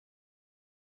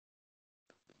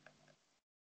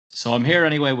So I'm here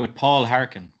anyway with Paul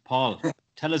Harkin. Paul,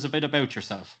 tell us a bit about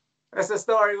yourself. That's the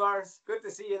story, Morris. Good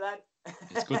to see you, lad.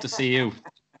 It's good to see you.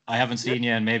 I haven't seen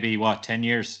you in maybe, 10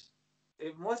 years?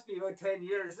 It must be about 10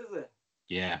 years, is it?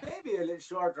 Yeah. Maybe a little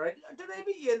shorter. Did I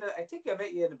meet you I think I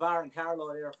met you in the bar in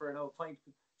Carlow there for an pint,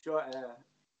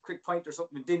 quick pint or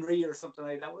something, in Dinree or something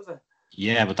like that, was it?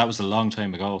 Yeah, but that was a long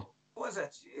time ago. Was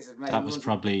it? Jesus, man. That was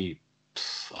probably,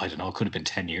 I don't know, it could have been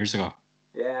 10 years ago.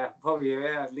 Yeah, probably,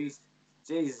 yeah, at least.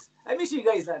 Jesus. I miss you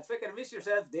guys, lads. I miss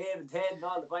yourself, Dave and Ted and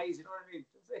all the boys, you know what I mean?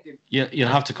 Yeah, you'll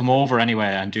have to come over anyway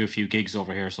and do a few gigs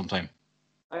over here sometime.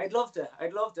 I'd love to.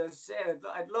 I'd love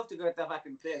to go back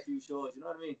and play a few shows, you know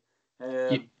what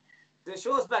I mean? The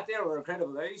shows back there were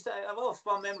incredible. I've always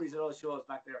fond memories of those shows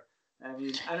back there. I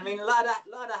mean, a lot of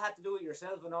that had to do with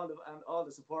yourself and all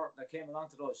the support that came along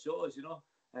to those shows, you know.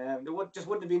 It just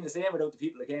wouldn't have been the same without the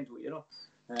people that came to it, you know.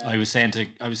 I was saying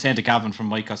to Gavin from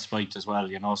Micah Sprite as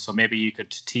well, you know, so maybe you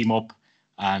could team up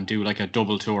and do like a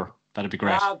double tour. That'd be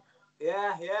great.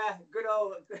 Yeah, good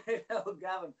old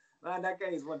Gavin. Man, that guy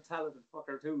is one talented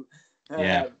fucker too.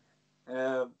 Yeah,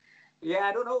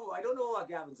 I don't know what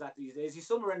Gavin's at these days. He's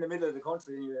somewhere in the middle of the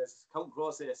country. Anyways, Counting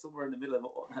Cross says somewhere in the middle of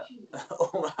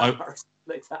Omaha,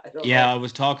 like that. I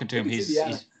was talking to him.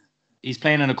 He's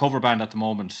playing in a cover band at the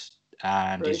moment,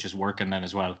 and he's just working then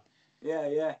as well.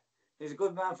 Yeah. He's a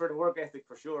good man for the work ethic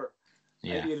for sure.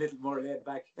 Yeah. Maybe a little more laid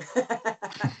back.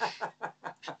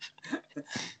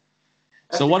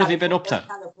 So what have you been up to?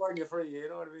 California for you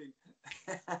know what I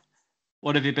mean?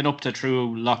 What have you been up to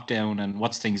through lockdown, and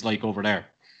what's things like over there?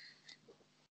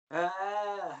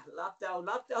 Lockdown.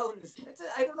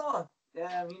 I don't know.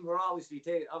 I mean, we're obviously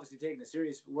taking it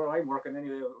serious. Where I'm working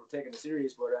anyway, we're taking it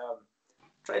serious. But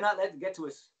try not let it get to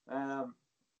us.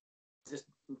 Just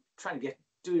trying to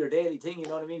do your daily thing. You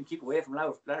know what I mean? Keep away from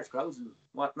large crowds and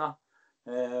whatnot.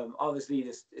 Obviously,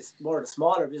 it's more the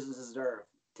smaller businesses that are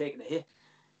taking a hit,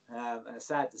 and it's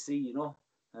sad to see. You know,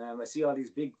 I see all these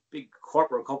big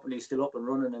corporate companies still up and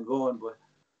running and going, but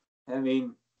I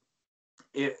mean,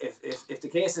 if the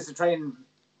case is to try and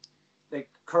like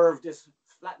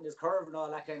flatten this curve and all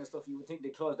that kind of stuff, you would think they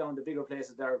close down the bigger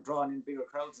places that are drawing in bigger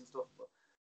crowds and stuff. But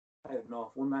I don't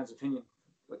know. One man's opinion.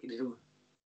 What can you do?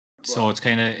 But, so it's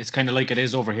kind of like it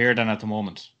is over here then at the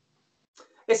moment.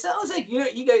 It sounds like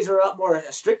you guys are a lot more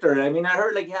stricter. I mean, I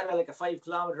heard like you had like a 5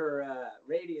 kilometer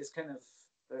radius kind of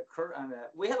and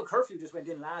we have a curfew just went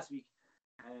in last week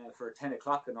for 10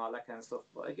 o'clock and all that kind of stuff.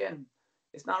 But again,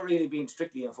 it's not really being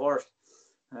strictly enforced.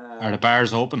 Are the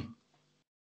bars open?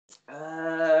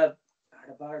 Are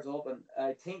the bars open?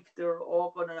 I think they're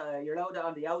open. You're allowed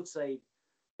on the outside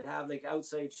to have like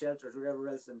outside shelters or whatever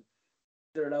else, and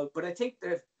they're allowed. But I think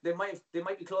they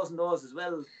might be closing those as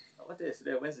well. What day is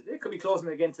today? Wednesday. They could be closing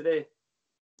again today.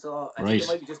 So I think it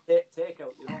might be just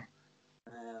takeout. You know.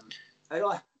 I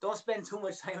don't spend too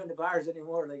much time in the bars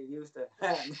anymore like I used to.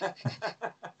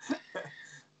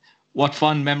 What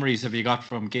fond memories have you got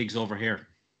from gigs over here?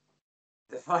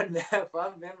 The fond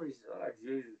memories. Oh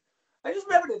Jesus! I just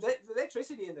remember the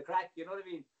electricity in the crack. You know what I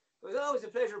mean? It was always a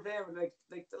pleasure playing with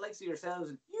like the likes of yourselves.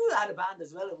 And you had a band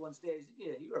as well at one stage.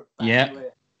 Yeah, you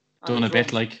were. Done a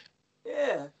bit like.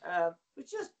 Yeah,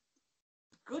 it's just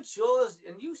good shows,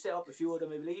 and you set up a few of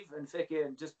them, I believe, and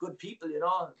just good people. You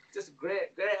know, just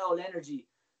great old energy.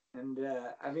 And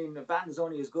I mean, the band is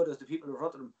only as good as the people in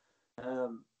front of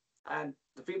them. And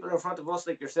the people in front of us,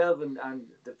 like yourself and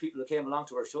the people who came along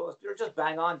to our shows, they're just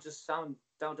bang on, just sound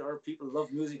down to earth people,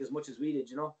 love music as much as we did,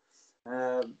 you know.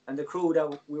 And the crew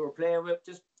that we were playing with,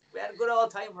 we had a good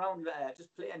old time around just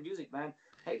playing music, man.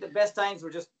 I think the best times were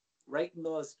just writing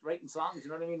songs, you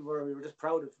know what I mean, where we were just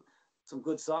proud of some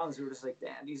good songs. We were just like,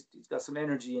 damn, he's got some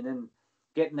energy, and then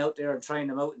getting out there and trying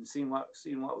them out and seeing what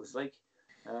it was like.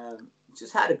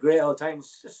 Just had a great old time.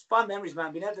 It's just fun memories,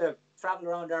 man. Being able to travel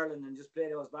around Ireland and just play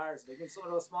those bars. Like in some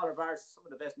of those smaller bars, some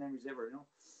of the best memories ever, you know.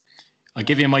 I'll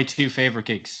give you my 2 favourite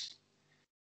gigs.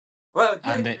 Well, you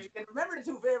can remember the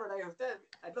 2 favourite I have.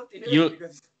 I'd love to hear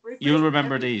you'll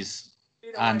remember these.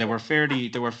 And they were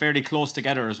fairly close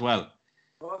together as well.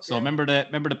 Okay. So remember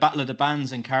the Battle of the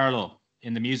Bands in Carlow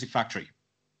in the Music Factory.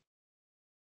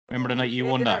 Remember the night you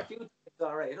won that?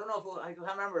 All right. I don't know if I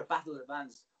can't remember a Battle of the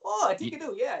Bands. Oh, I think you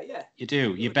do. Yeah. You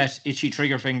do. You bet Itchy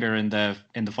Triggerfinger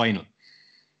in the final.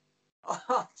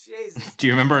 Oh, Jesus. Do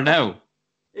you remember it now?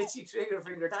 Itchy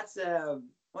Triggerfinger. That's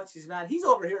what's his man? He's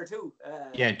over here too.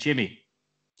 Yeah, Jimmy.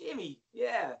 Jimmy.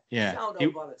 Yeah. Yeah. Sound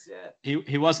bollocks. Yeah.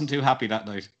 He wasn't too happy that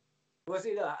night. Was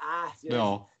he? Yeah.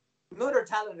 No. Another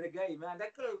talented guy, man.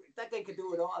 That guy could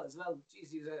do it all as well.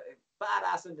 Jeez, he's a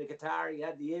badass on the guitar. He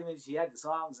had the image. He had the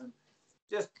songs, and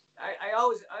just I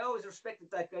always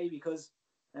respected that guy because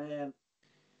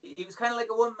he was kind of like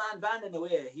a one-man band in a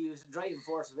way. He was the driving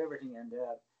force of everything, and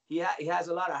he has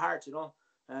a lot of heart, you know.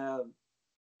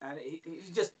 And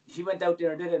he went out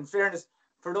there and did it. In fairness,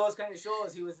 for those kind of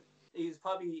shows, he was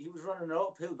running an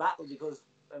uphill battle because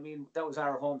I mean that was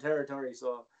our home territory.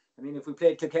 So I mean, if we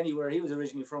played Kilkenny where he was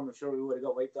originally from, I'm sure we would have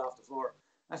got wiped off the floor.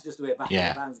 That's just the way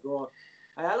bands go.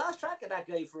 I lost track of that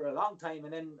guy for a long time,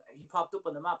 and then he popped up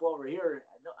on the map over here.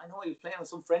 I know he was playing with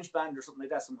some French band or something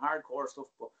like that, some hardcore stuff,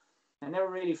 but I never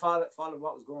really followed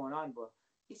what was going on. But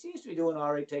he seems to be doing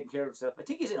all right, taking care of himself. I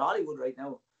think he's in Hollywood right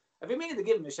now. I've been meaning to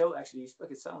give him a shout, actually. He's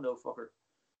like a sound out fucker.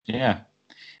 Yeah.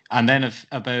 And then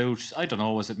about, I don't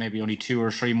know, was it maybe only 2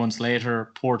 or 3 months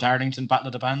later, Port Arlington, Battle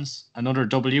of the Bands, another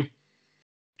W. Do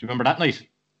you remember that night?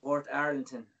 Port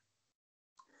Arlington.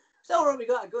 So where we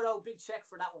got a good old big check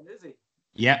for that one, is he?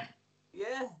 Yeah.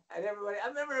 Yeah, and I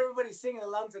remember everybody singing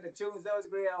along to the tunes. That was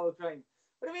great all the time.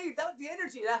 But I mean, the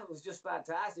energy of that was just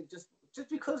fantastic, just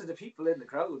because of the people in the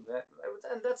crowd, man.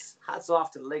 And that's hats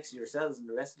off to the likes of yourselves and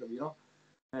the rest of them, you know.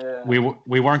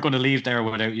 We weren't going to leave there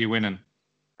without you winning.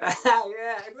 Yeah,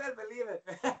 I well believe it.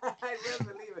 I well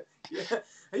believe it. Yeah,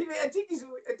 I think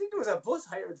there was a bus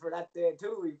hired for that day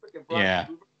too. We freaking brought. Yeah.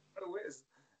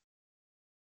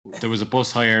 There was a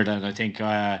bus hired, and I think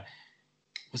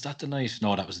was that the night?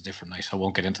 No, that was a different night. I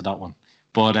won't get into that one.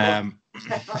 But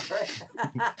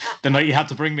the night you had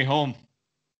to bring me home.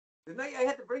 The night I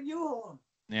had to bring you home.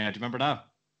 Yeah, do you remember that?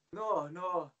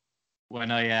 No.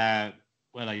 When I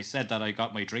said that I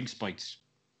got my drink spiked.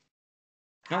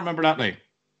 You don't remember that night?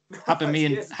 Happened me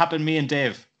and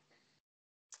Dave.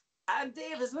 And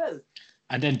Dave as well.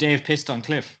 And then Dave pissed on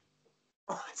Cliff.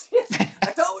 Oh, geez.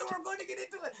 I thought we were going to get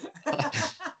into it.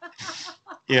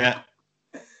 Yeah.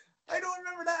 I don't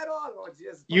remember that at all. Oh,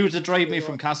 geez. You had to drive me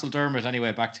from Castledermot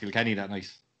anyway back to Kilkenny that night.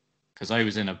 Because I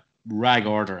was in a rag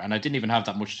order and I didn't even have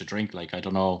that much to drink. Like, I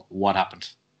don't know what happened.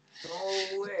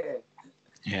 No way.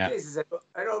 Yeah. Jesus,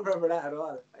 I don't remember that at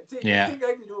all. I think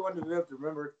I can do one to be able to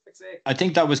remember. I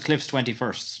think that was Cliff's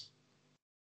 21st.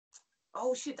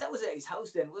 Oh, shit. That was at his house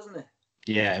then, wasn't it?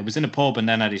 Yeah, it was in a pub and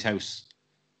then at his house.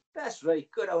 That's right.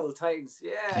 Good old times.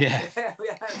 Yeah. We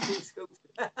had a big scoop.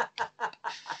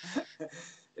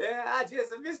 Yeah, I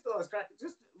missed those cracks.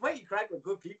 Just mighty crack with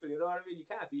good people, you know what I mean? You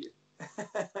can't beat it.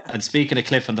 And speaking of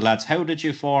Cliff and the lads, how did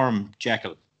you form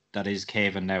Jekyll, that is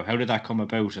Caven now? How did that come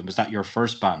about? And was that your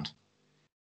first band?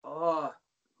 Oh,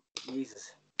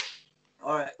 Jesus.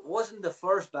 All right. It wasn't the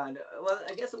first band. Well,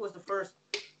 I guess it was the first.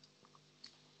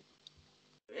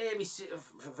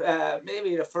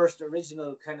 Maybe the first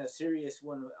original kind of serious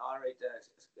one. All right,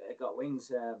 it got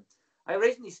wings. I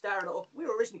originally started up. We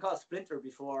were originally called Splinter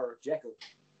before Jekyll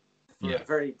for a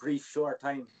very brief, short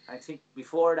time. I think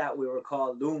before that we were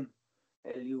called Lume,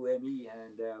 Lume,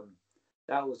 and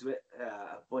that was with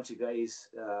a bunch of guys.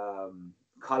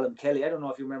 Colin Kelly. I don't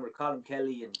know if you remember Colin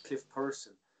Kelly and Cliff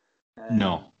Person.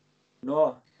 No.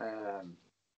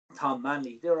 Tom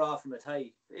Manley. They were all from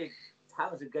Athy. Big,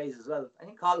 talented guys as well. I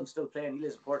think Colin's still playing. He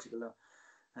lives in Portugal now.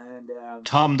 And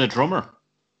Tom, the drummer.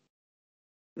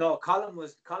 No, Colin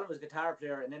was guitar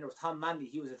player, and then there was Tom Manley.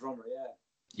 He was a drummer. Yeah.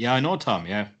 Yeah, I know Tom.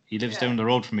 Yeah, he lives down the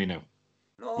road from me now.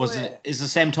 No way. Is the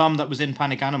same Tom that was in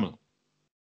Panic Animal?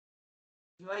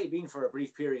 He might have been for a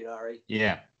brief period, all right.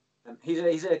 Yeah.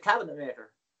 He's a cabinet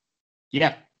maker.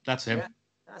 Yeah, that's him. Yeah,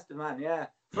 that's the man. Yeah.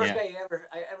 First guy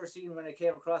I ever seen when I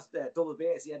came across the double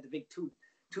bass. He had the big two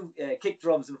kick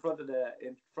drums in front of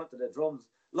the drums.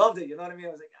 Loved it. You know what I mean?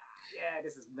 I was like, yeah,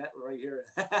 this is metal right here.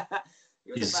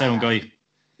 He's a sound guy.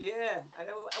 Yeah, and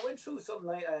I went through something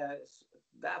like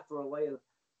that for a while.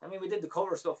 I mean, we did the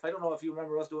cover stuff. I don't know if you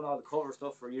remember us doing all the cover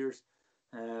stuff for years.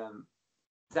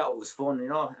 That was fun, you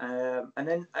know. And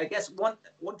then I guess one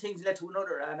thing led to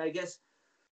another, and I guess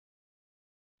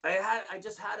I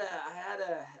just had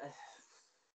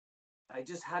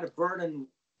a burning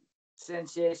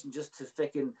sensation just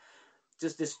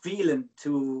this feeling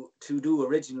to do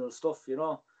original stuff, you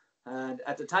know. And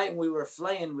at the time we were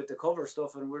flying with the cover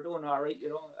stuff and we're doing all right, you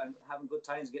know, and having good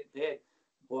times getting paid.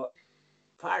 But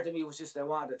part of me was just I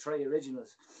wanted to try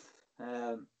originals,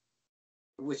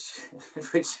 which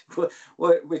the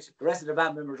rest of the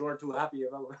band members weren't too happy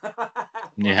about.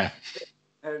 Yeah.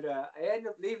 And I ended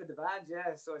up leaving the band,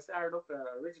 yeah. So I started up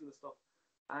original stuff,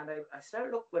 and I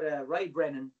started up with Ray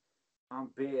Brennan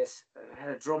on bass. I had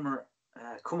a drummer,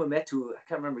 Kumametu. I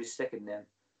can't remember his second name.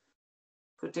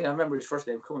 Good thing I remember his first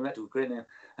name. Kumametu, great name.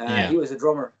 He was a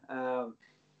drummer. I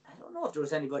don't know if there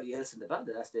was anybody else in the band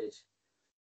at that stage.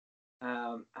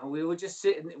 And we would just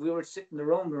sit in the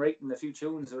room writing a few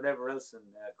tunes or whatever else, and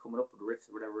coming up with riffs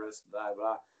or whatever else, blah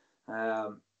blah.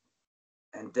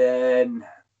 And then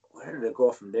where did it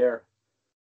go from there?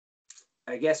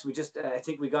 I guess we just I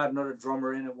think we got another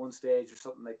drummer in at one stage or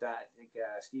something like that. I think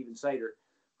Stephen Sider,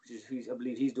 I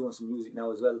believe he's doing some music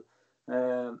now as well.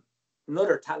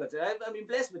 Another talented. I've been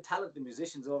blessed with talented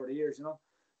musicians over the years, you know.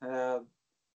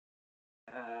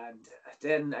 And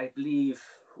then I believe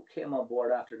who came on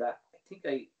board after that.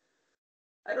 I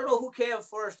don't know who came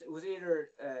first. It was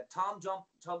either Tom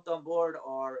jumped on board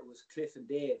or it was Cliff and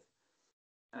Dave.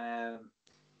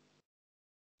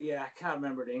 Yeah, I can't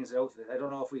remember the ins and outs of it. I don't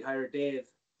know if we hired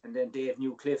Dave and then Dave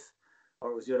knew Cliff,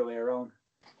 or it was the other way around.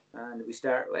 And we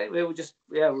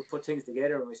put things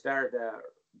together and we started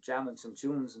jamming some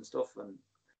tunes and stuff, and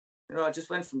I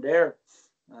just went from there.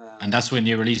 And that's when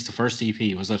you released the first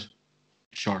EP, was it?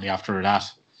 Shortly after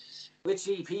that. Which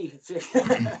EP?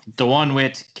 The one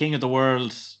with King of the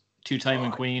World, Two-Time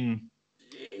and Queen.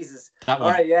 Jesus. That one.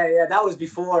 All right, yeah. That was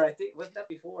before. I think wasn't that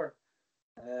before?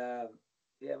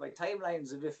 Yeah, my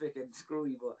timeline's a bit freaking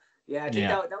screwy, but yeah, I think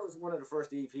that was one of the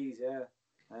first EPs. Yeah.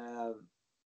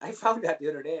 I found that the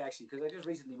other day actually because I just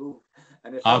recently moved.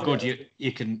 And good.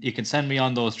 You can send me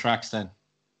on those tracks then.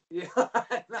 Yeah.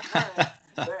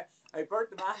 I burnt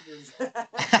the masters.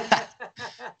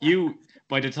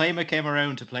 By the time I came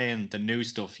around to playing the new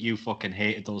stuff, you fucking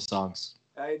hated those songs.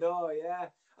 I know, yeah.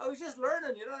 I was just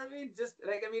learning, you know what I mean? This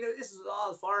is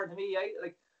all foreign to me.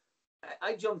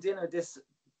 I jumped in at this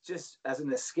just as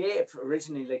an escape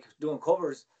originally, like doing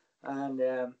covers, and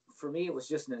for me it was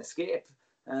just an escape.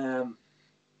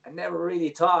 I never really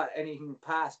thought anything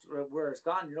past where it's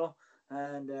gone, you know,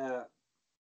 and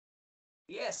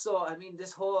so I mean,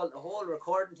 this whole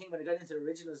recording thing when I got into the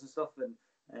originals and stuff, and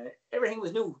everything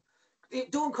was new.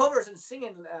 Doing covers and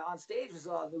singing on stage was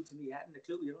all new to me. I hadn't a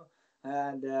clue, you know.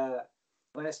 And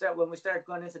when we started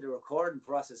going into the recording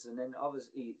process, and then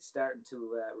obviously starting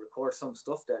to record some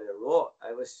stuff that I wrote,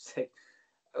 I was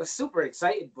super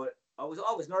excited, but I was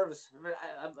always nervous. I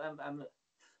mean, I'm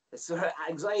sort of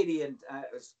anxiety, and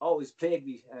it's always plagued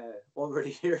me over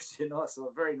the years, you know. So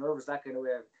I'm very nervous that kind of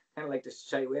way. I kind of like to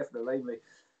shy away from the limelight,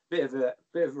 bit of a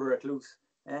recluse,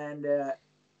 and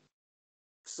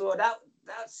so that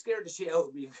scared the shit out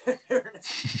of me. But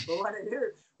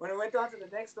when I went on to the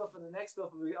next stuff,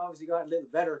 we obviously got a little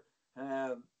better,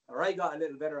 or I got a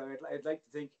little better. I'd like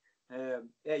to think.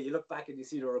 You look back and you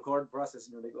see the recording process,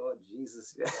 and you're like, "Oh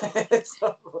Jesus!"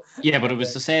 Yeah, but it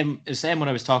was the same when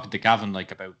I was talking to Gavin,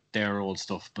 like about their old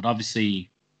stuff. But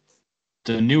obviously,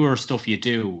 the newer stuff you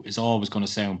do is always going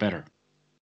to sound better.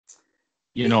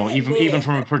 You know, even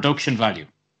from a production value.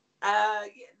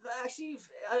 Actually,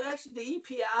 the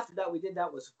EP after that we did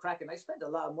that was cracking. I spent a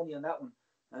lot of money on that one,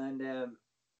 and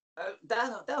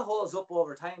that holds up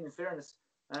over time. In fairness,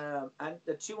 and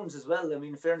the tunes as well. I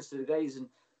mean, in fairness to the guys and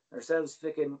ourselves,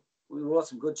 we wrote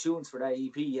some good tunes for that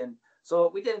EP, and so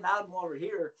we did an album over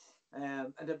here,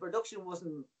 and the production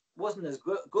wasn't as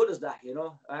good as that, you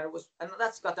know. And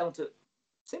that's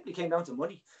simply came down to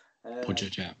money.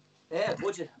 Budget, yeah. Yeah,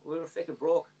 budget. We were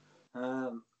broke.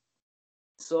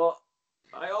 So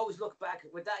I always look back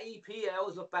with that EP.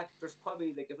 There's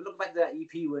probably, like, if I look back to that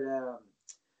EP with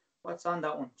what's on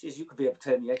that one? Jeez, you could be able to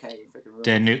tell me. I can't even freaking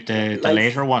remember. The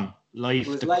later one,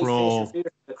 Life, the Crow.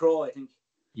 The Crow, I think.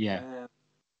 Yeah.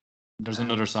 There's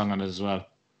another song on it as well.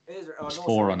 Is there? There's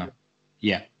 4 on it.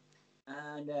 Yeah.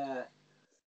 And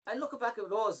I look back at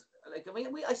those. Like, I mean,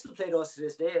 I still play those to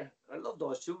this day. I love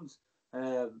those tunes.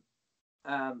 And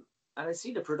I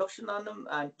see the production on them,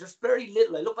 and there's very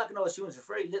little. I look back at those tunes, there's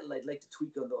very little I'd like to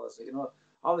tweak on those. You know,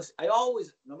 obviously, I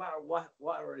always, no matter what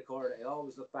I record, I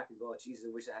always look back and go, Jesus,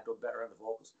 I wish I had done better on the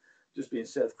vocals. Just being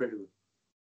self-critical,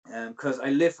 because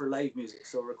I live for live music.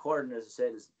 So recording, as I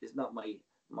said, is not my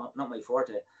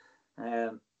forte.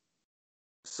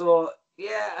 So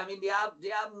yeah, I mean, the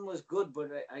album was good,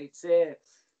 but I'd say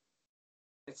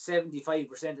it's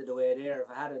 75% of the way there. If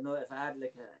I had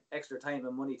like extra time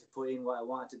and money to put in what I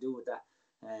wanted to do with that,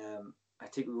 I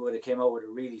think we would have came out with a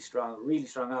really strong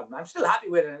album. I'm still happy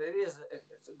with it. It's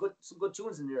some good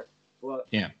tunes in there, but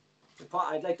yeah,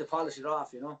 I'd like to polish it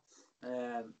off, you know.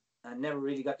 And never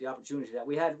really got the opportunity that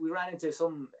we ran into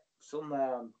some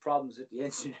problems with the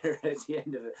engineer at the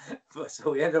end of it, but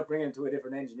so we ended up bringing it to a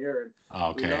different engineer,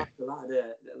 and we lost a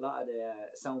lot of the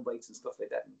sound bites and stuff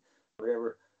like that, and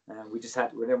whatever. We just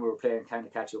had to, when we were playing, kind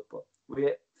of catch up. But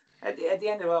we, at the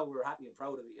end of it, we were happy and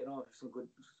proud of it. You know, there's some good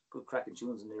cracking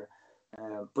tunes in there.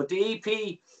 But the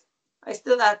EP,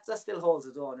 that still holds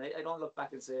its own. I don't look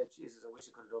back and say, Jesus, I wish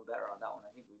I could have done better on that one.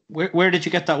 I think where did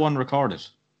you get that one recorded?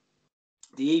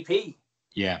 The EP.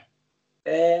 Yeah.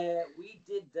 We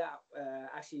did that.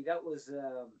 Actually, that was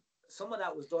some of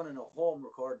that was done in a home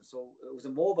recording. So it was a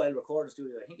mobile recording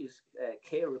studio. I think it was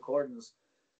K Recordings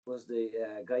was the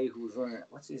guy who was running it.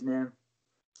 What's his name?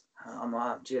 I'm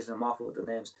awful with the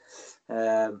names.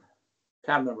 Can't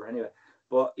remember anyway.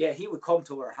 But yeah, he would come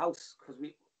to our house because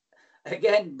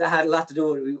again, that had a lot to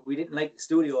do with we didn't like the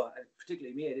studio,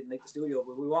 particularly me. I didn't like the studio,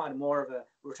 but we wanted more of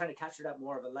we were trying to capture that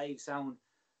more of a live sound,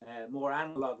 more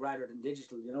analog rather than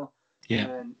digital, you know. Yeah.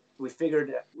 And we figured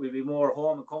that we'd be more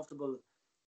home and comfortable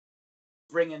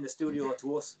bringing the studio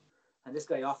to us. And this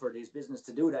guy offered his business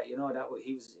to do that, you know, that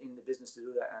he was in the business to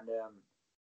do that.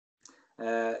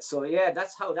 And so yeah,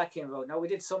 that's how that came about. Now we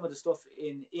did some of the stuff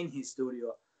in his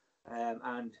studio,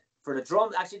 and for the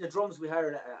drums, actually the drums, we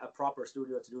hired a proper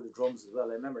studio to do the drums as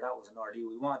well. I remember that was an RD.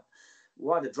 We want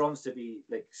the drums to be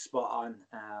like spot on,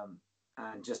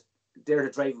 and just they're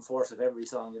the driving force of every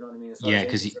song. You know what I mean? Yeah,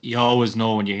 because you always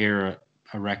know when you hear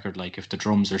a record, like if the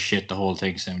drums are shit, the whole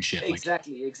thing sounds shit.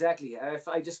 Exactly.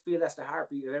 I just feel that's the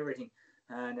heartbeat of everything.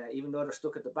 And even though they're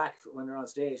stuck at the back when they're on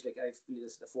stage, like I feel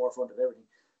it's the forefront of everything.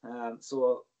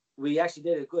 So we actually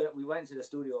did it good. We went to the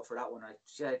studio for that one. I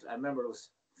remember it was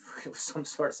some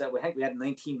sort of set. I think we had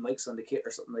 19 mics on the kit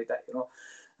or something like that, you know.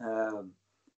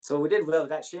 So we did well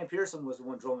with that. Shane Pearson was the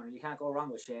one drummer. You can't go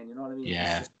wrong with Shane, you know what I mean?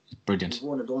 Yeah, brilliant. He's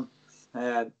one and done.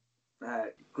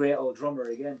 Great old drummer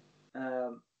again.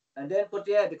 And then, but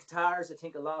yeah, the guitars, I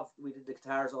think we did the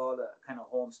guitars, all the kind of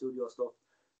home studio stuff.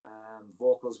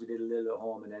 Vocals, we did a little at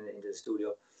home and then into the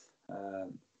studio.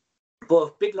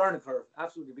 But big learning curve,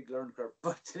 absolutely big learning curve.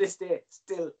 But to this day,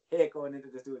 still hate going into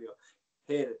the studio.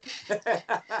 Hate it.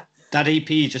 That EP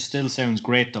just still sounds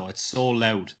great though. It's so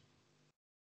loud.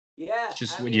 Yeah.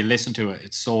 Just when you listen to it,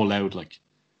 it's so loud, like.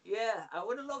 Yeah, I'd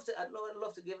love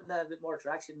to give it that a bit more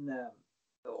traction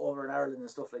over in Ireland and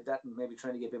stuff like that, and maybe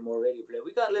trying to get a bit more radio play.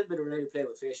 We got a little bit of radio play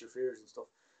with Face Your Fears and stuff.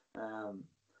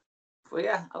 But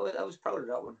yeah, I was proud of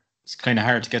that one. It's kind of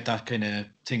hard to get that kind of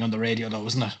thing on the radio, though,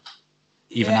 isn't it?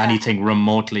 Even anything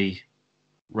remotely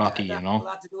rocky, you know. A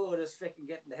lot to do with us freaking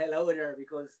getting the hell out of there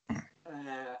because I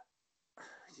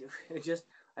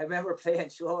remember playing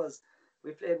shows.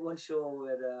 We played one show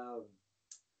with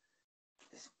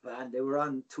this band. They were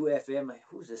on 2FM.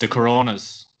 Who's this? The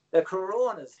Coronas. The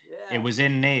Coronas, yeah. It was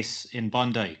in Nace in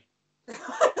Bondi. I'm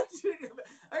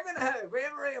gonna have it.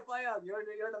 Wherever I buy out, you're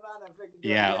the man I'm freaking.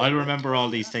 Yeah, I remember all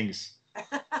these things.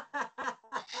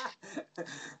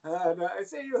 No, I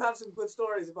say you have some good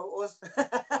stories about us.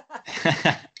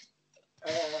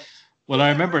 Well, I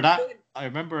remember that. I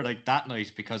remember like that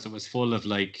night because it was full of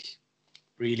like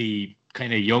really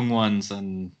kind of young ones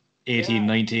and 18,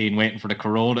 19 waiting for the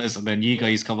Coronas, and then you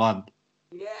guys come on.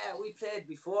 Yeah, we played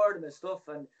before them and stuff,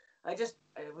 and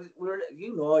we're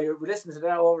listening to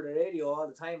that over the radio all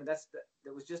the time, and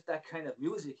there was just that kind of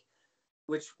music,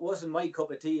 which wasn't my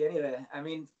cup of tea anyway. I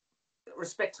mean,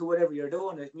 respect to whatever you're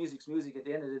doing, music's music at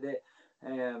the end of the day,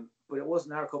 but it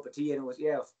wasn't our cup of tea, and it was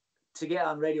to get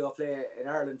on radio play in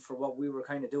Ireland for what we were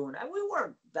kind of doing, and we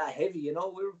weren't that heavy, you know,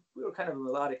 we were kind of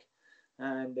melodic,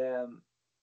 and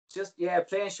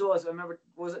playing shows. I remember,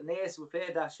 was it Nace? We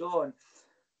played that show, and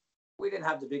we didn't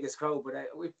have the biggest crowd, but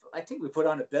I think we put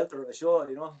on a belter of a show,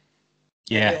 you know.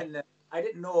 Yeah. And then, I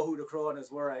didn't know who the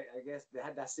Coronas were. I guess they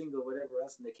had that single, whatever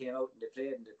else, and they came out and they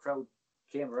played, and the crowd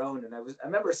came around, and I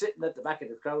remember sitting at the back of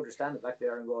the crowd or standing back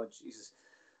there and going, Jesus,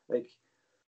 like,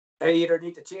 I either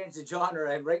need to change the genre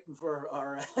I'm writing for,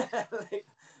 or like.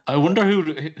 I wonder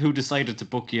who decided to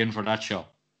book you in for that show.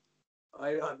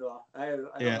 I don't know. I don't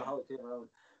know how it came around,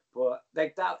 but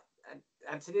like that,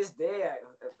 and to this day,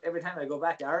 every time I go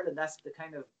back to Ireland, that's the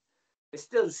kind of, it's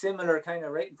still similar kind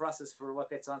of writing process for what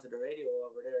gets onto the radio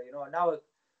over there. You know, now it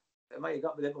might have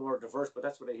got a little more diverse, but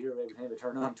that's what I hear every time I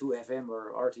turn on 2FM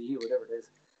or RTE, whatever it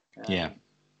is.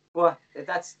 Well,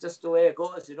 that's just the way it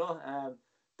goes, you know.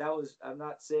 I'm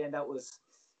not saying that was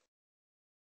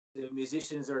the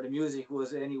musicians or the music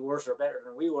was any worse or better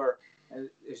than we were.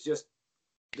 It's just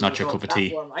not your cup of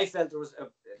tea. I felt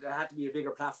there had to be a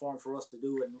bigger platform for us to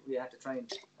do, and we had to try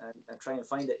and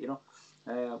find it, you know.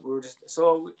 We were just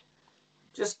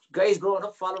guys growing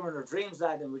up following our dreams,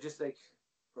 lad, and we're just like,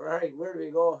 all right, where do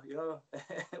we go, you know?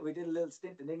 We did a little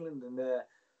stint in England, and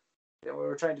we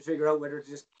were trying to figure out whether to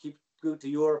just go to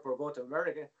Europe or go to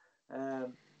America.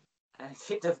 And I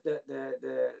think the flip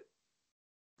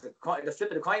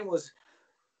of the coin was,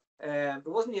 it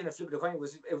wasn't even a flip of the coin. It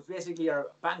was basically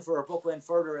our bang for our buck went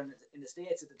further in the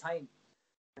States at the time.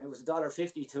 And it was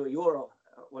 $1.50 to €1.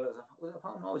 Well, it was a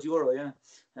pound. No, it was euro, yeah.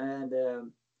 And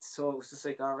so it was just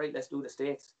like, all right, let's do the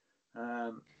States.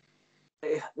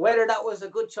 Whether that was a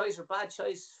good choice or bad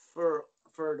choice for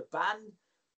the band,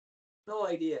 no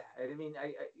idea. I mean,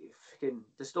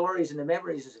 the stories and the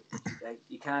memories,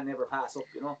 you can never pass up,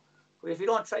 you know. But if you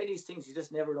don't try these things, you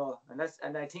just never know. And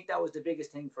I think that was the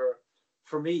biggest thing for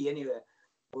me anyway.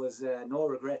 was no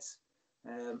regrets.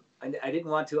 I didn't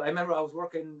want to. I remember I was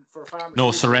working for a pharmaceutical.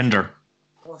 No surrender.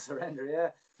 No surrender. Yeah,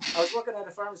 I was working at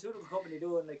a pharmaceutical company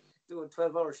doing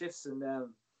 12-hour shifts, and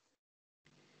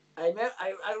I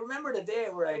remember the day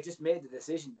where I just made the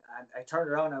decision, and I turned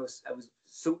around. I was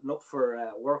suiting up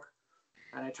for work,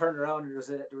 and I turned around, and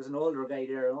there was an older guy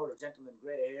there, an older gentleman,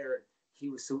 grey hair, and he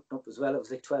was suiting up as well. It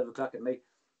was like 12 o'clock at night,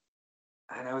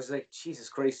 and I was like, Jesus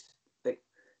Christ, like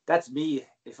that's me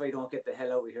if I don't get the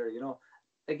hell out of here, you know.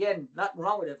 Again, nothing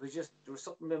wrong with it. It was just there was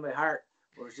something in my heart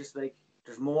where it was just like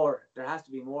there's more. There has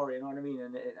to be more, you know what I mean?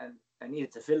 And I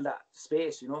needed to fill that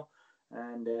space, you know,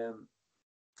 and.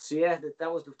 So yeah,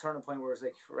 that was the turning point where it was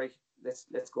like, right,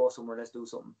 let's go somewhere, let's do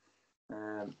something,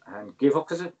 and give up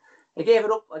because I gave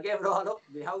it up. I gave it all up.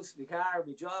 My house, my car,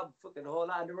 my job, fucking the whole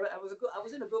lot. And I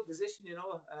was in a good position, you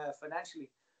know,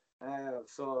 financially.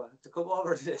 So to come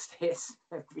over to the States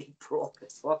and be broke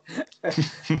as fuck,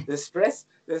 the stress.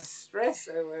 I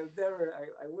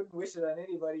wouldn't wish it on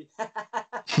anybody.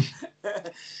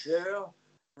 You know.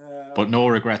 But no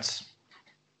regrets.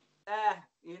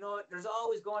 You know, there's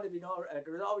always going to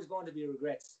be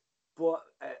regrets, but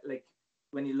like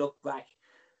when you look back,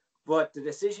 but the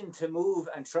decision to move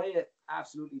and try it,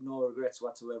 absolutely no regrets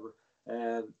whatsoever.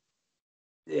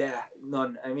 Yeah,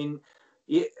 none. I mean,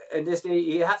 in this day,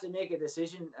 you have to make a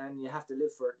decision and you have to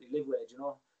live with it, you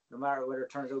know, no matter whether it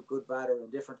turns out good, bad, or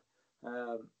indifferent.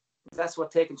 That's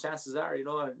what taking chances are, you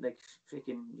know. Like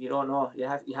freaking, you don't know. You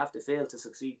have to fail to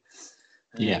succeed.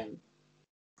 Yeah.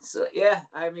 So yeah,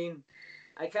 I mean.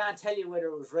 I can't tell you whether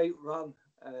it was right or wrong,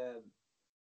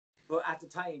 but at the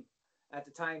time,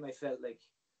 I felt like,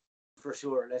 for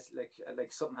sure,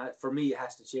 like something for me it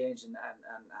has to change, and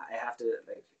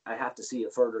I have to see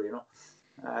it further, you know,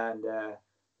 and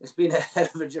it's been a hell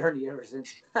of a journey ever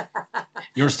since.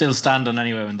 You're still standing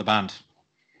anyway in the band.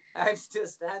 I'm still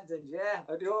standing, yeah.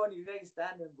 I'm the only guy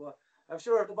standing, but I'm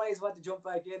sure if the boys want to jump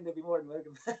back in, they'll be more than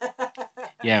welcome.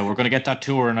 Yeah, we're going to get that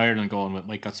tour in Ireland going with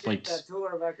Mike Got Spiked. That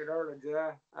tour back in Ireland,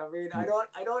 yeah. I mean, I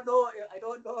don't know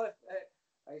if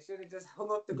I should have just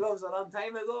hung up the gloves a long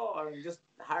time ago, or I'm just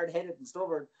hard-headed and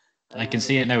stubborn. I can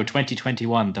see it now,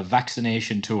 2021, the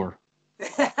vaccination tour.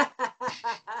 Yeah.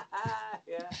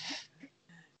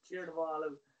 Cheer them all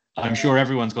out. I'm sure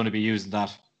everyone's going to be using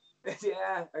that.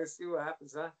 Yeah, I see what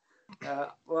happens, huh?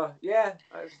 Well, yeah,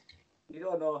 you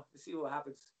don't know. See what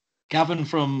happens. Gavin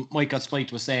from Mike Got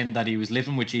Spiked was saying that he was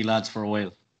living with you lads for a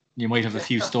while. You might have a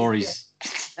few stories.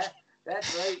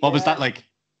 That's right. What was that like?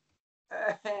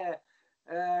 Yeah,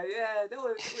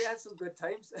 we had some good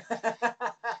times.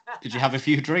 Did you have a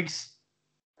few drinks?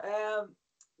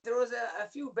 There was a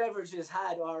few beverages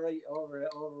had all right over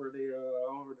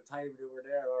the time they were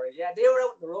there. All right, yeah, they were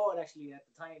out on the road actually at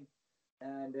the time,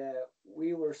 and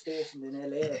we were stationed in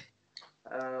LA,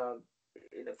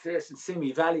 in a place in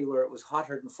Simi Valley where it was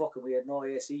hotter than fucking. We had no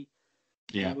AC.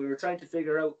 Yeah. And we were trying to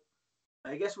figure out.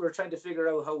 I guess we were trying to figure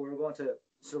out how we were going to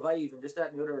survive and this,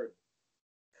 that, and the other.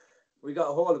 We got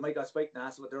a hold of Mike Got Spiked and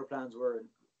asked what their plans were, and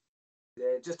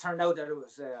it just turned out that it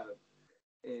was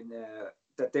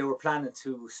that they were planning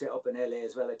to set up in LA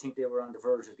as well. I think they were on the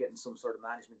verge of getting some sort of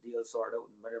management deal sorted out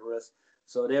and whatever else.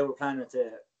 So they were planning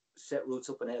to set roots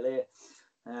up in LA,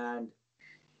 and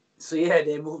so yeah,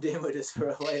 they moved in with us for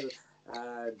a while.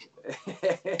 And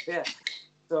yeah.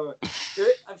 So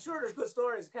I'm sure there's good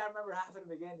stories. I can't remember half of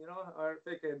them again, you know, or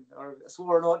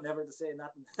swore an oath never to say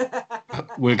nothing.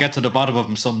 We'll get to the bottom of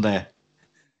them someday.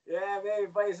 Yeah, maybe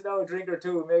buy us now a drink or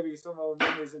two. Maybe some old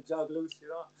memories will jog loose, you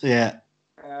know. Yeah.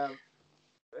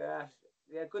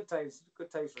 Yeah, good times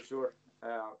for sure.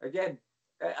 Again,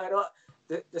 I don't.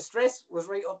 The stress was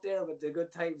right up there with the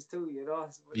good times too, you know.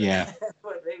 Yeah.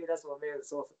 But maybe that's what made it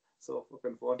so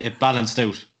fucking fun. It balanced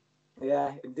out.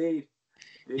 Yeah, indeed.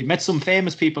 You've met some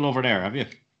famous people over there, have you?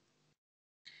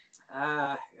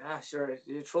 Yeah, sure.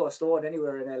 You throw a stone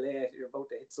anywhere in LA, you're about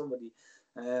to hit somebody.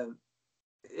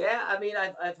 Yeah, I mean,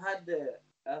 I've had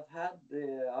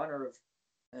the honor of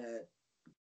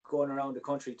going around the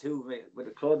country too with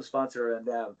a clothing sponsor, and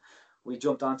we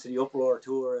jumped onto the Uproar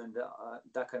tour and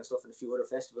that kind of stuff, and a few other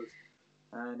festivals.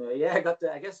 And yeah, I got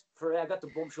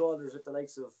the bump shoulders with the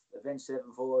likes of Avenged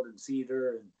Sevenfold and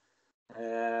Cedar and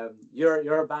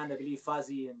your band, I believe,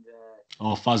 Fozzy and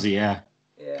Fozzy, yeah.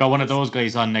 Got one of those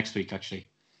guys on next week, actually.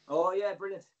 Oh yeah,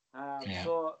 brilliant. Yeah.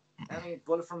 So I mean,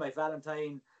 Bullet for My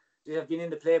Valentine. They have been in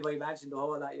the Playboy Mansion, the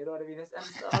whole lot. You know what I mean?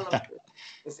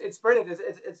 It's brilliant.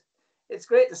 It's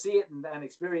great to see it and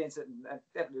experience it, and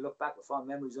definitely look back with fond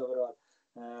memories of it all.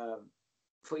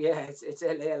 But yeah, it's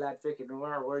LA, lad. Freaking no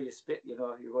matter where you spit, you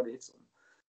know you're going to hit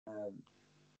something.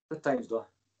 Good times though.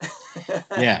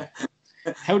 Yeah.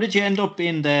 How did you end up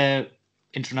in the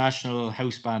international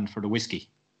house band for the whiskey?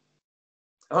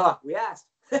 Oh, we asked.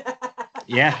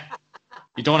 Yeah.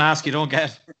 You don't ask, you don't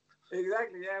get.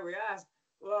 Exactly. Yeah, we asked.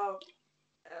 Well,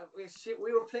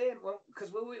 we were playing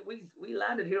because we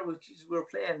landed here. We were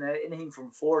playing anything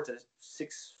from 4 to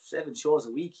 6, 7 shows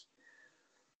a week.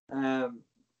 And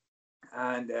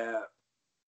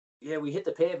yeah, we hit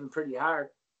the pavement pretty hard.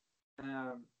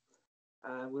 And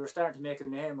we were starting to make a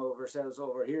name of ourselves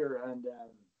over here. And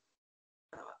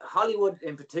Hollywood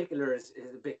in particular is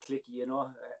a bit clicky, you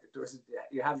know.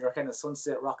 You have your kind of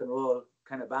sunset rock and roll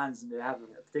kind of bands, and they have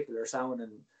a particular sound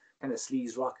and kind of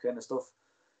sleaze rock kind of stuff.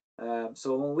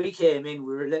 So when we came in,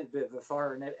 we were a little bit of a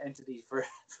foreign entity for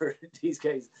these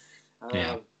guys,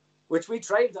 which we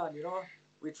thrived on, you know.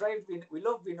 We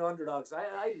love being underdogs.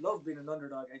 I love being an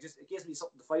underdog. It gives me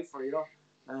something to fight for, you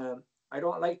know. I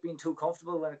don't like being too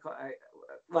comfortable when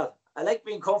I like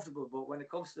being comfortable, but when it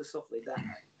comes to stuff like that,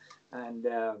 and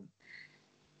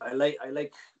I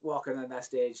like walking on that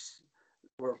stage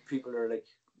where people are like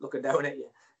looking down at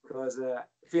you, because it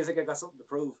feels like I got something to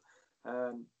prove.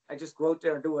 I just go out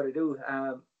there and do what I do.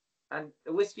 And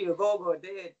the Whiskey A Go Go,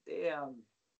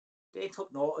 they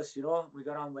took notice, you know. We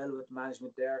got on well with the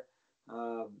management there.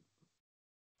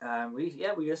 And we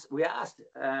asked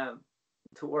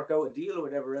to work out a deal or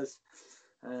whatever else,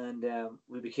 and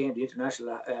we became the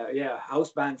international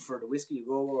house band for the Whiskey A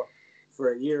Go Go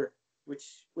for a year,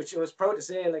 which I was proud to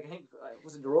say. Like, I think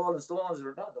was it the Rolling Stones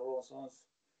or not the Rolling Stones?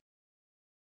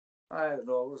 I don't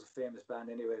know. It was a famous band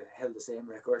anyway. That held the same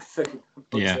record.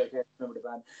 Yeah. I can't remember the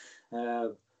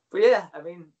band. But yeah, I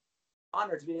mean,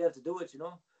 honored to be able to do it. You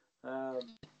know,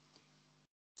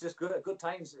 just good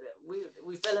times.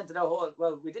 We fell into that whole.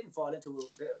 Well, we didn't fall into.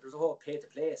 There's a whole pay to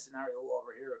play scenario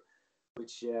over here,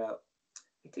 which I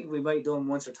think we might have done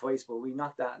once or twice, but we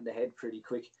knocked that in the head pretty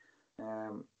quick. We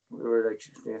were like,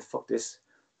 yeah, fuck this.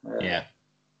 Yeah.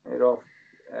 You know.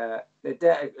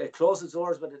 It closes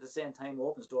doors, but at the same time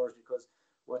opens doors, because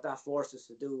what that forced us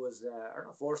to do was, or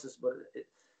not forced us, but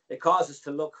it caused us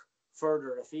to look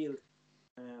further afield.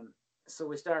 So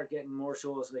we started getting more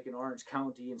shows like in Orange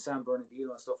County and San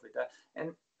Bernardino and stuff like that.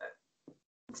 And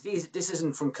this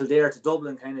isn't from Kildare to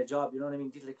Dublin kind of job, you know what I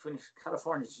mean? Like,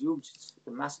 California's huge, it's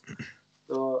massive.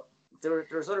 So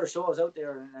there's other shows out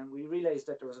there, and we realized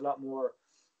that there was a lot more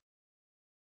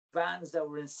bands that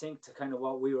were in sync to kind of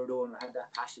what we were doing, had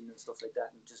that passion and stuff like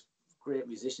that, and just great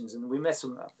musicians. And we met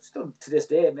some, still to this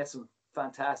day, I met some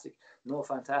fantastic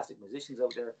musicians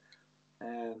out there.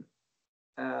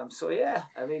 So yeah,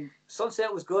 I mean,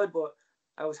 Sunset was good, but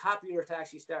I was happier to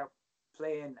actually start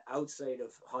playing outside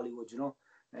of Hollywood, you know.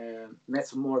 Met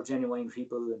some more genuine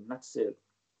people, and not to say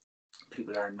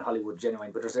people aren't in Hollywood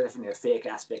genuine, but there's definitely a fake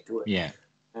aspect to it. Yeah.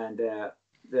 And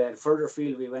the further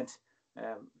field we went,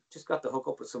 just got to hook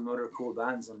up with some other cool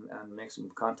bands and make some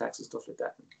contacts and stuff like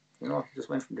that. And, you know, just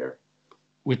went from there.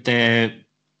 With the,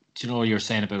 you know, you're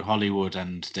saying about Hollywood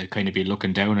and they kind of be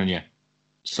looking down on you.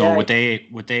 So would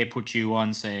they put you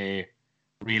on, say,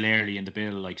 real early in the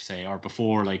bill, like, say, or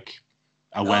before, like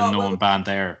a well-known band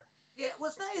there? Yeah, well,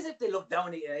 it's not as if they look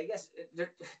down at you. I guess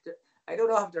I don't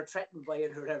know if they're threatened by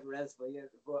it or whatever else,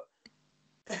 but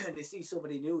they see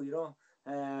somebody new, you know.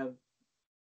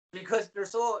 Because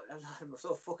a lot of them are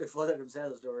so fucking full of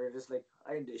themselves. They were just like,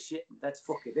 I'm the shit, and that's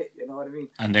fucking it. You know what I mean?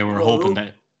 And they were hoping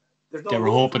that there's no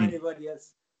room for anybody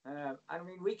else. I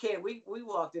mean, we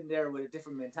walked in there with a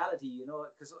different mentality, you know,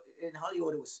 because in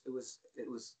Hollywood it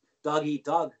was dog eat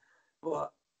dog,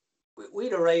 but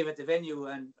we'd arrive at the venue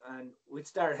and we'd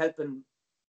start helping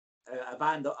a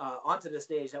band onto the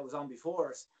stage that was on before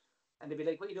us. And they'd be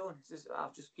like, what are you doing? Just, I'm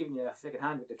just giving you a fucking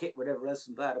hand with the kit, whatever else,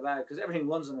 and blah, blah, blah. Because everything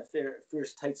runs on a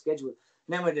fierce, tight schedule. And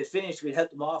then when they finished, we'd help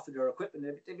them off with their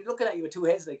equipment. They'd be looking at you with two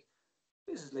heads like,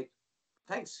 this is like,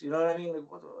 thanks. You know what I mean? Like,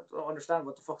 I don't understand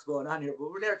what the fuck's going on here,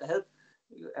 but we're there to help.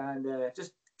 And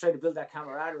just try to build that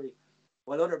camaraderie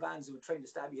while other bands were trying to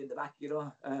stab you in the back, you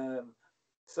know.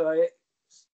 So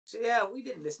yeah, we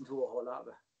didn't listen to a whole lot of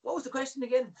it. What was the question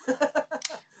again?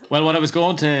 Well, what I was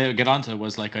going to get onto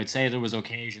was, like, I'd say there was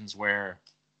occasions where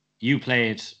you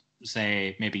played,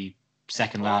 say, maybe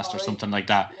second last or something like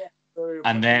that,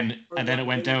 and then it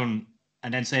went down,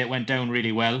 and then say it went down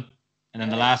really well, and then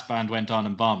the last band went on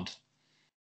and bombed.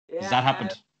 Has that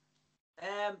happened?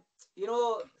 You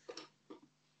know,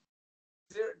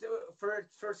 for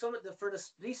the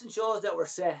decent shows that were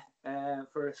set,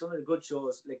 for some of the good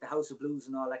shows like the House of Blues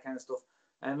and all that kind of stuff,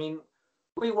 I mean,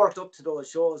 we worked up to those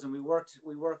shows, and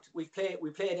we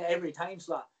played every time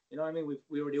slot. You know what I mean?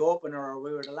 We were the opener, or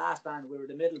we were the last band, we were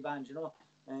the middle band, you know.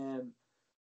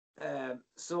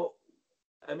 So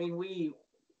I mean, we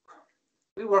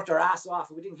we worked our ass off.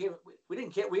 We didn't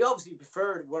care. We obviously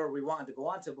preferred where we wanted to go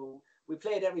on to, but we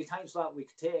played every time slot we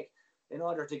could take in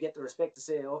order to get the respect to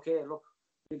say, okay, look,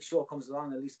 big show comes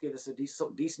along, at least give us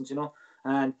something decent, you know.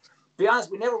 And to be honest,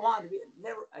 I never wanted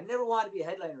to be a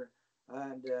headliner.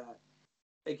 And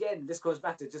again, this goes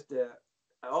back to just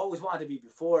I always wanted to be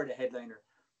before the headliner,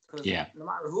 because no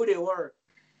matter who they were,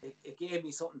 it gave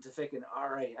me something to thinking, all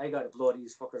right, I got to blow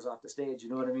these fuckers off the stage, you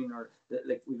know what I mean? Or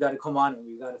like, we got to come on and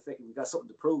we got something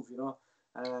to prove, you know?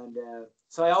 And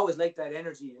so I always liked that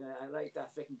energy. I like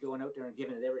that fucking going out there and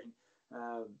giving it everything.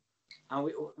 And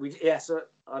so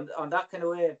on that kind of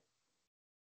way,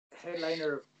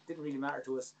 headliner didn't really matter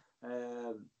to us.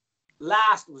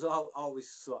 Last was always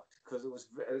sucked, because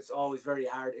it's always very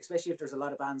hard, especially if there's a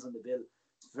lot of bands on the bill.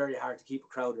 It's very hard to keep a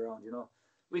crowd around, you know.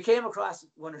 We came across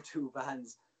one or two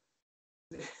bands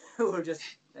who were just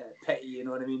petty, you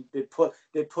know what I mean? They'd pull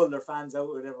their fans out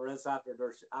or whatever else after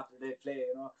they play,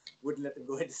 you know, wouldn't let them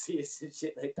go in to see us and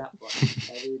shit like that. But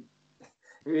I mean, if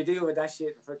you deal with that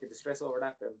shit and fucking distress over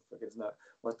that, then fucking it's not.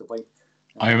 What's the point?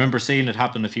 I remember seeing it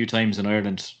happen a few times in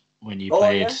Ireland when you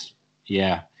played.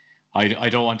 Yeah. I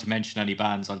don't want to mention any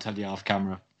bands. I'll tell you off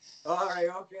camera. All right,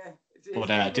 okay. But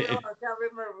I can't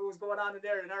remember what was going on in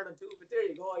there in Ireland too. But there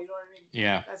you go. You know what I mean?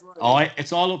 Yeah. That's what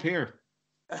it's all up here.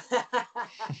 I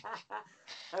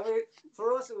mean,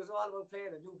 for us, it was all about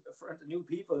playing new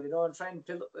people, you know, and trying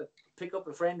to pick up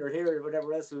a friend or hear or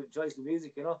whatever else who enjoys the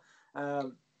music, you know.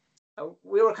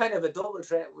 We were kind of a double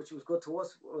threat, which was good to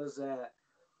us. Was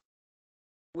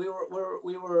we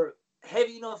were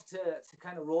heavy enough to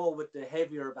kind of roll with the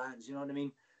heavier bands, you know what I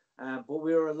mean? But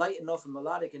we were light enough and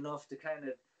melodic enough to kind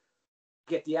of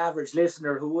get the average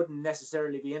listener who wouldn't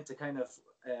necessarily be into kind of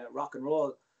rock and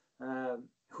roll,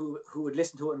 who would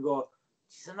listen to it and go,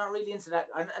 geez, I'm not really into that.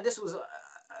 And this was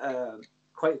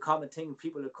quite a common thing.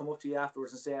 People would come up to you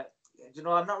afterwards and say, you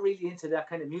know, I'm not really into that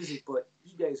kind of music, but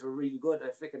you guys were really good. I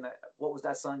thinking, what was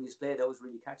that song you played? That was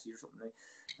really catchy or something, like,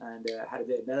 and had a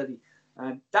bit of melody.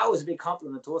 And that was a big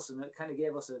compliment to us, and it kind of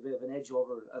gave us a bit of an edge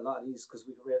over a lot of these, because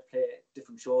we could play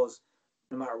different shows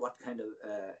no matter what kind of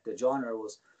the genre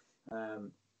was.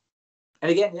 And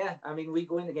again, yeah, I mean, we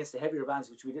go in against the heavier bands,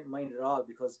 which we didn't mind at all,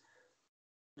 because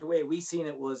the way we seen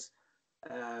it was,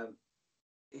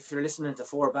 if you're listening to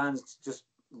four bands just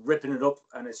ripping it up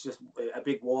and it's just a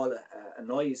big wall of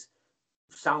noise,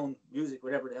 sound, music,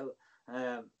 whatever the hell,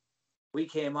 we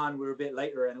came on, we were a bit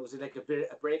lighter, and it was like a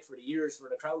break for the ears for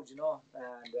the crowd, you know,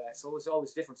 and so it was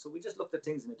always different. So we just looked at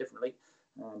things in a different light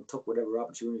and took whatever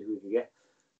opportunity we could get.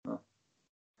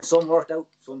 Some worked out,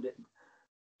 some didn't.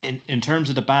 In terms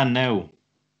of the band now,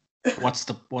 what's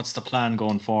the plan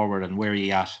going forward, and where are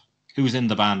you at? Who's in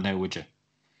the band now with you?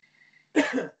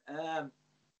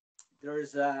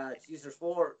 There's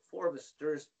four of us.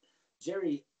 There's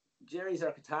Jerry. Jerry's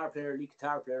our guitar player, lead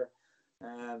guitar player.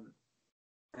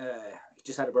 He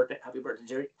just had a birthday. Happy birthday,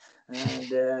 Jerry!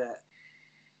 And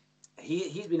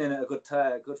he's been in a good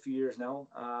few years now.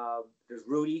 There's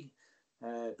Rudy,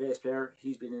 bass player.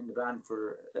 He's been in the band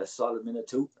for a solid minute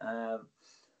too.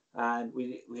 And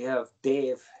we have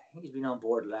Dave. He's been on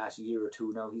board the last year or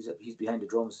two now. He's behind the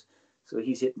drums, so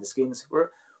he's hitting the skins.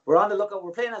 We're on the lookout.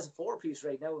 We're playing as a 4-piece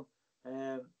right now.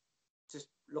 Just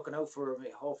looking out for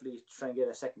hopefully try and get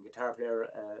a second guitar player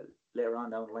later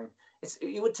on down the line.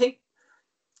 You would think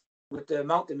with the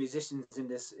amount of musicians in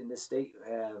this state,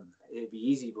 it'd be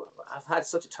easy, but I've had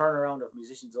such a turnaround of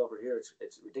musicians over here.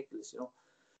 It's ridiculous, you know.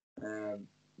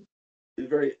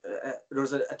 There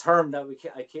was a term that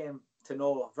I came to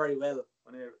know very well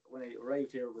when I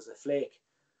arrived here, was a flake.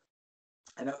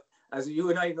 And as you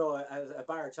and I know, a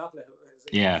bar of chocolate.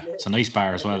 It's a nice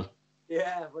bar as well.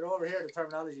 Yeah, but over here the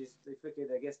terminology is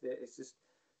I guess it's just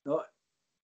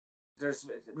there's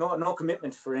no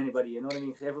commitment for anybody, you know what I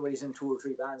mean? Everybody's in 2 or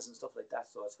 3 bands and stuff like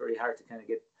that, so it's very hard to kind of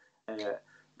get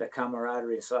the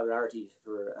camaraderie and solidarity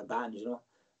for a band, you know.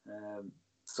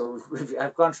 So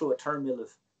I've gone through a turmoil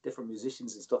of different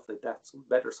musicians and stuff like that, some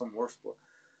better, some worse, but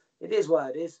it is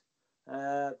what it is.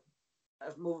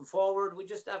 As moving forward, we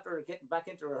just, after getting back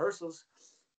into rehearsals,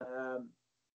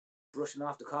 brushing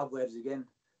off the cobwebs again,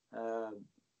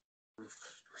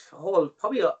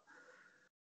 probably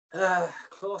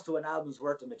close to an album's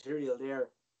worth of material there,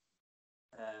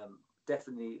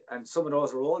 definitely. And some of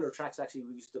those were older tracks actually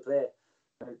we used to play.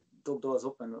 I dug those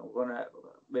up, and we're gonna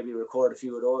maybe record a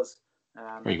few of those,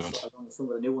 along with some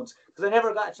of the new ones, because I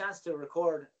never got a chance to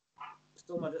record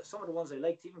some of the ones I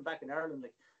liked, even back in Ireland,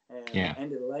 like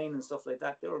End of the Line and stuff like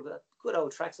that. They were good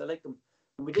old tracks. I liked them,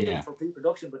 and we did them for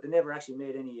pre-production, but they never actually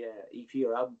made any EP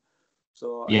or album.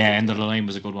 So End of the Line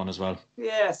was a good one as well.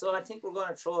 Yeah, so I think we're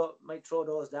gonna might throw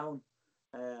those down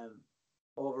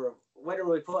over whether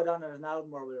we put it on as an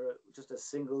album or we were just as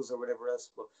singles or whatever else.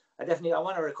 But I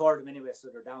want to record them anyway, so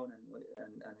they're down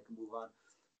and I can move on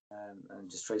and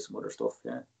just try some other stuff.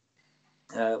 Yeah.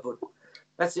 But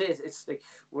that's it. It's like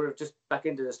we're just back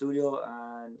into the studio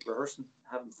and rehearsing,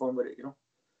 having fun with it, you know.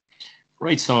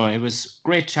 Right. So it was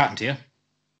great chatting to you.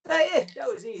 Yeah, that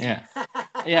was easy. Yeah,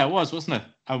 yeah, it was, wasn't it?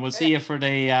 And we'll see you for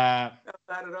the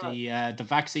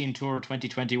vaccine tour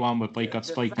 2021 with Bike Got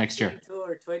Spike next year.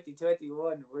 Tour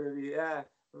 2021 where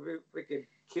we could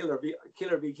kill or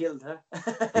be killed, huh?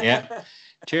 Yeah.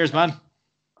 Cheers, man.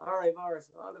 All right,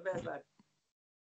 Morris. All the best, lad.